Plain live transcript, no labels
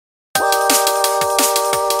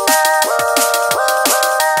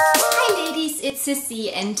it's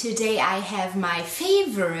Sissi, and today I have my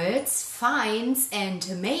favorites, finds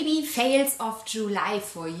and maybe fails of July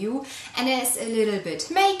for you. And it's a little bit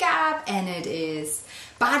makeup, and it is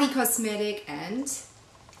body cosmetic and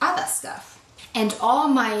other stuff. And all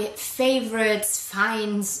my favorites,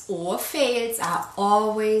 finds or fails are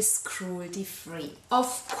always cruelty free.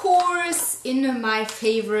 Of course, in my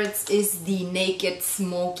favorites is the Naked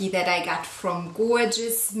Smoky that I got from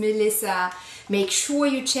gorgeous Melissa. Make sure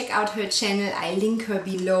you check out her channel, I link her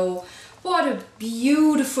below. What a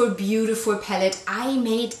beautiful, beautiful palette. I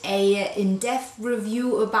made a in-depth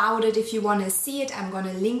review about it. If you want to see it, I'm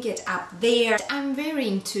gonna link it up there. I'm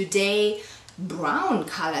wearing today brown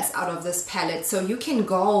colors out of this palette, so you can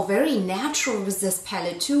go very natural with this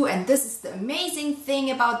palette too. And this is the amazing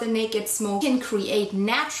thing about the Naked Smoke. You can create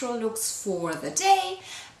natural looks for the day,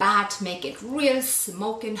 but make it real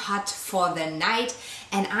smoking hot for the night.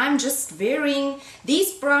 And I'm just wearing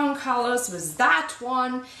these brown colors with that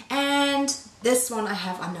one, and this one I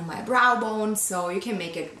have under my brow bone, so you can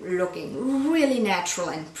make it looking really natural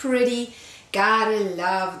and pretty. Gotta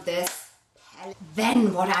love this.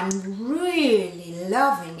 Then what I'm really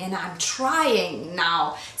loving and I'm trying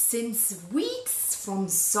now since weeks from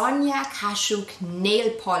Sonia Kashuk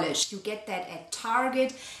nail polish. You get that at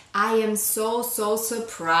Target. I am so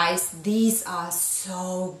surprised. These are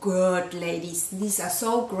so good, ladies. These are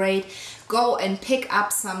so great. Go and pick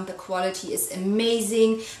up some. The quality is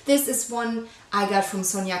amazing. This is one I got from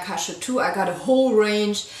Sonia Kashuk too. I got a whole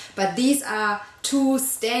range, but these are two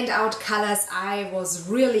standout colors. I was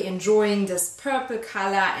really enjoying this purple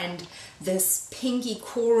color and this pinky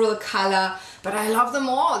coral color, but I love them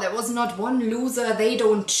all. There was not one loser. They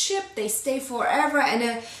don't chip, they stay forever,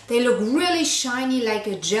 and they look really shiny like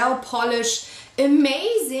a gel polish.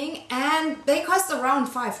 Amazing, and they cost around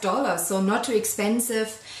 $5, so not too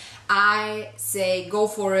expensive. I say go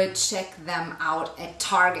for it, check them out at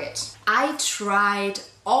Target. I tried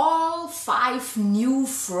all 5 new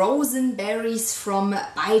frozen berries from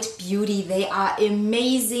Bite Beauty. They are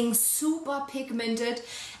amazing, super pigmented,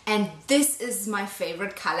 and this is my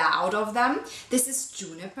favorite color out of them. This is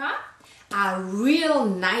Juniper, a real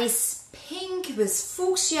nice pink with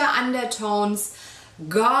fuchsia undertones.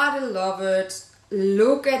 Gotta love it.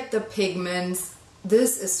 Look at the pigments.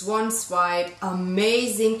 This is one swipe,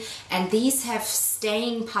 amazing, and these have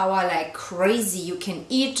staying power like crazy. You can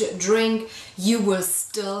eat, drink, you will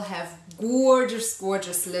still have gorgeous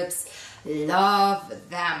lips. Love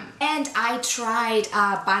them. And I tried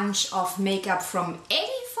a bunch of makeup from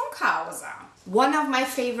Eddie Funkhauser. One of my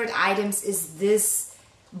favorite items is this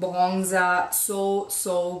bronzer,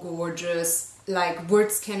 so gorgeous. Like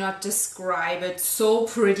words cannot describe it. So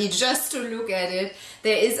pretty just to look at it.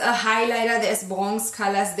 There is a highlighter, there's bronze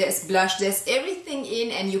colors, there's blush, there's everything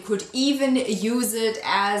in, and you could even use it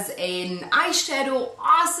as an eyeshadow.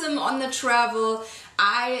 Awesome on the travel.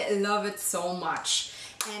 I love it so much.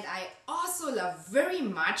 And I also love very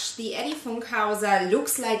much the Eddie Funkhauser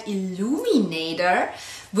Looks Like Illuminator,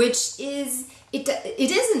 which is, it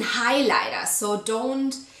isn't highlighter, so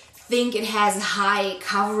don't think it has high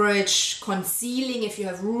coverage concealing if you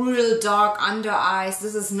have real dark under eyes.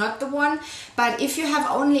 This is not the one, but if you have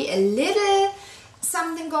only a little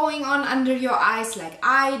something going on under your eyes like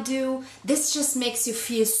I do, this just makes you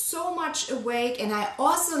feel so much awake. And I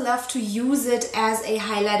also love to use it as a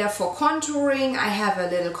highlighter for contouring. I have a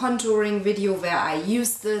little contouring video where I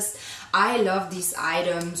use this. I love these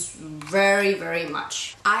items very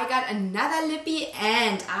much. I got another lippy,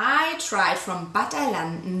 and I tried from Butter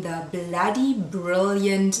London the Bloody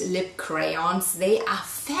Brilliant lip crayons. They are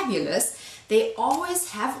fabulous. They always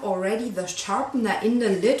have already the sharpener in the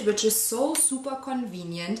lid, which is so super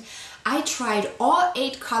convenient. I tried all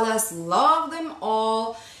 8 colors, love them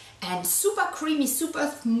all, and super creamy,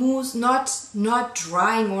 super smooth, not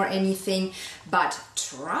drying or anything. But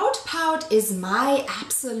Trout Pout is my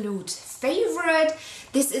absolute favorite.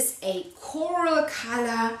 This is a coral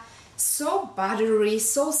color, so buttery,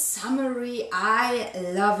 so summery. I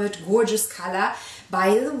love it. Gorgeous color.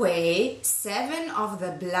 By the way, 7 of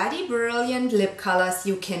the Bloody Brilliant lip colors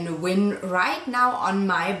you can win right now on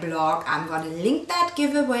my blog. I'm gonna link that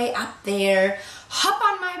giveaway up there. Hop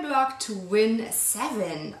on my blog to win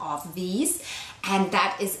 7 of these, and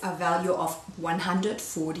that is a value of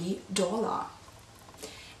 $140.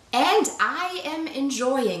 And I am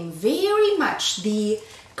enjoying very much the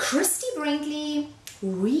Christie Brinkley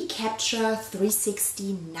Recapture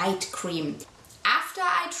 360 Night Cream. After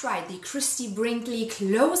I tried the Christie Brinkley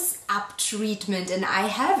close-up treatment, and I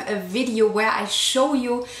have a video where I show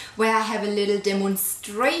you, where I have a little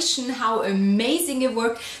demonstration how amazing it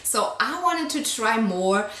worked. So I wanted to try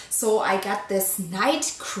more, so I got this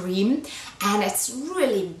night cream, and it's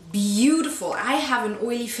really beautiful. I have an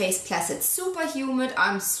oily face, plus it's super humid.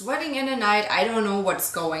 I'm sweating in the night. I don't know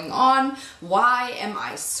what's going on. Why am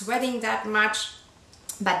I sweating that much?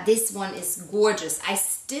 But this one is gorgeous. I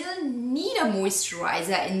still need a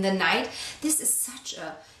moisturizer in the night. This is such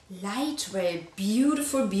a lightweight,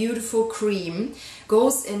 beautiful, beautiful cream.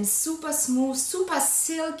 Goes in super smooth, super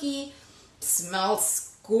silky,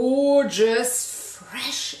 smells gorgeous,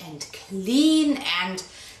 fresh and clean and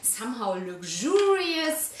somehow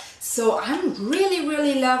luxurious. So I'm really,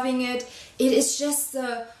 really loving it. It is just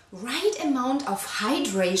the right amount of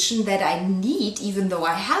hydration that I need, even though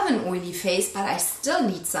I have an oily face, but I still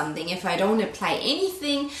need something. If I don't apply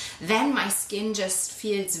anything, then my skin just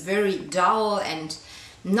feels very dull and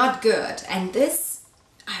not good. And this,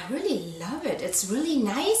 I really love it. It's really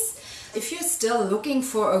nice. If you're still looking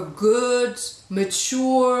for a good,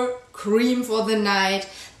 mature cream for the night,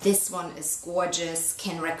 this one is gorgeous.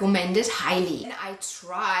 Can recommend it highly. And I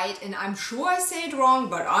tried, and I'm sure I say it wrong,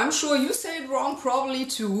 but I'm sure you say it wrong probably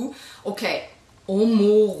too. Okay,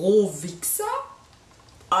 Omorovixa?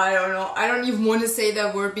 I don't know. I don't even want to say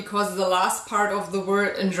that word because the last part of the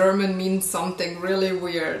word in German means something really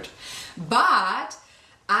weird. But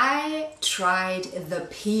I tried the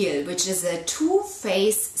peel, which is a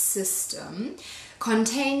two-phase system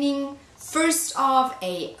containing first off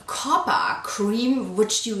a copper cream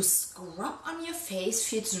which you scrub on your face.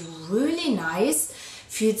 Feels really nice,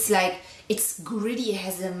 feels like it's gritty, it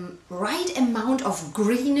has a right amount of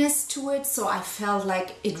grittiness to it, so I felt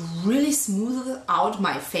like it really smoothed out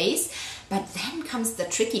my face. But then comes the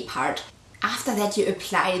tricky part. After that you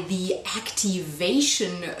apply the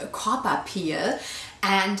activation copper peel,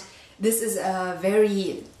 and this is a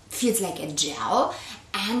very, feels like a gel,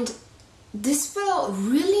 and this will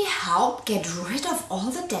really help get rid of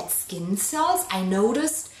all the dead skin cells. I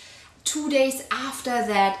noticed 2 days after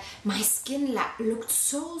that my skin looked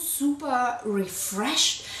so super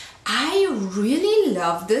refreshed. I really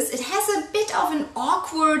love this. It has a bit of an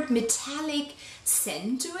awkward metallic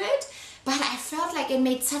scent to it, but I felt like it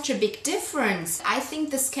made such a big difference. I think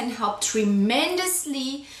this can help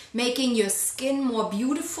tremendously making your skin more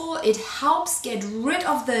beautiful. It helps get rid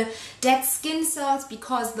of the dead skin cells,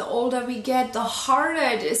 because the older we get, the harder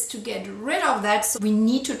it is to get rid of that. So we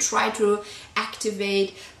need to try to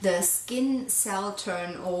activate the skin cell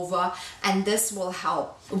turnover, and this will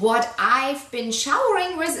help. What I've been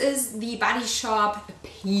showering with is the Body Shop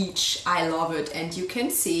Peach. I love it, and you can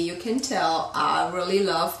see, you can tell, I really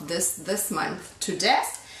love this month to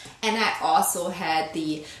death. And I also had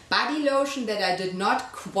the body lotion that I did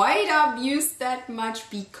not quite abuse that much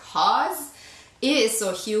because it is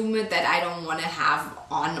so humid that I don't want to have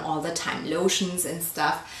on all the time lotions and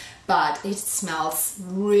stuff. But it smells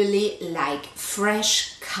really like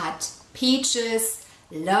fresh cut peaches.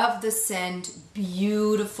 Love the scent,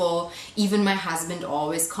 beautiful. Even my husband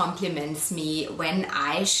always compliments me when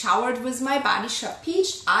I showered with my Body Shop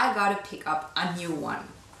Peach. I gotta pick up a new one.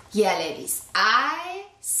 Yeah, ladies, I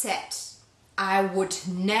said I would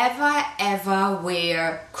never ever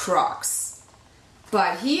wear Crocs,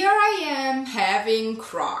 but here I am having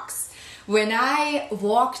Crocs. When I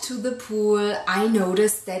walk to the pool, I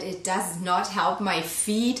notice that it does not help my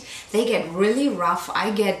feet. They get really rough.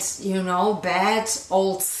 I get, you know, bad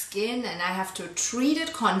old skin, and I have to treat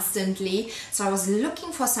it constantly. So I was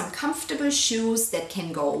looking for some comfortable shoes that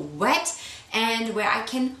can go wet and where I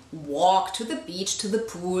can walk to the beach, to the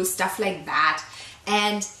pool, stuff like that.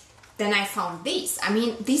 And then I found these. I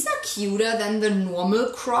mean, these are cuter than the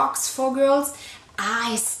normal Crocs for girls.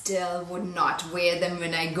 I still would not wear them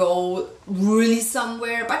when I go really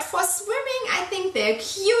somewhere, but for swimming I think they're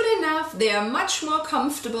cute enough. They are much more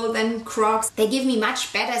comfortable than Crocs. They give me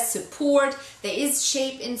much better support. There is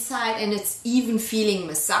shape inside, and it's even feeling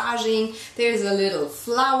massaging. There's a little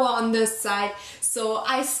flower on this side. So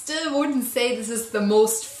I still wouldn't say this is the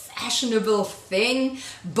most fashionable thing,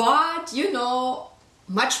 but you know,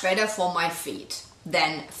 much better for my feet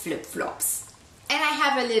than flip-flops. And I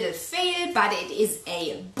have a little fail, but it is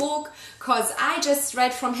a book, because I just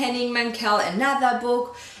read from Henning Mankell another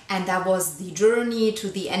book, and that was The Journey to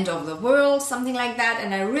the End of the World, something like that,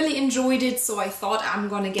 and I really enjoyed it, so I thought I'm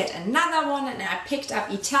gonna get another one, and I picked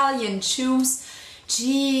up Italian Shoes.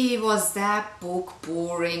 Gee, was that book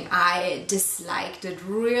boring. I disliked it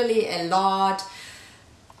really a lot.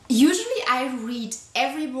 Usually I read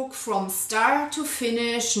every book from start to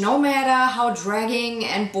finish, no matter how dragging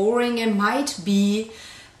and boring it might be.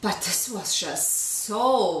 but this was just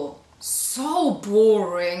so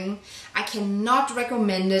boring. I cannot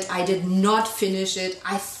recommend it. I did not finish it.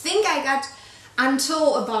 I think I got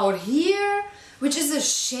until about here, which is a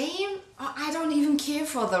shame. I don't even care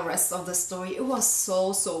for the rest of the story. It was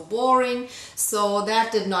so boring. So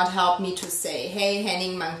that did not help me to say, hey,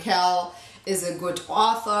 Henning Mankell is a good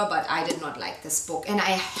author, but I did not like this book. And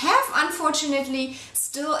I have, unfortunately,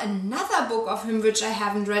 still another book of him which I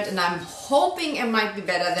haven't read, and I'm hoping it might be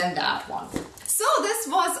better than that one. So this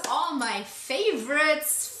was all my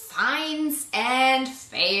favorites, finds and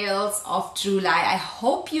fails of July. I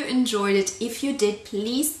hope you enjoyed it. If you did,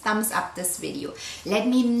 please thumbs up this video. Let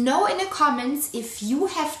me know in the comments if you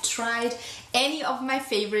have tried any of my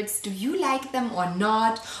favorites. Do you like them or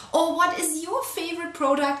not? Or what is your favorite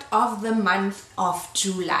product of the month of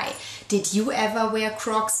July? Did you ever wear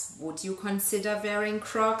Crocs? Would you consider wearing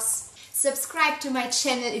Crocs? Subscribe to my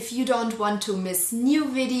channel if you don't want to miss new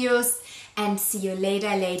videos. And see you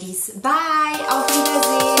later, ladies. Bye. Auf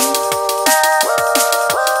Wiedersehen.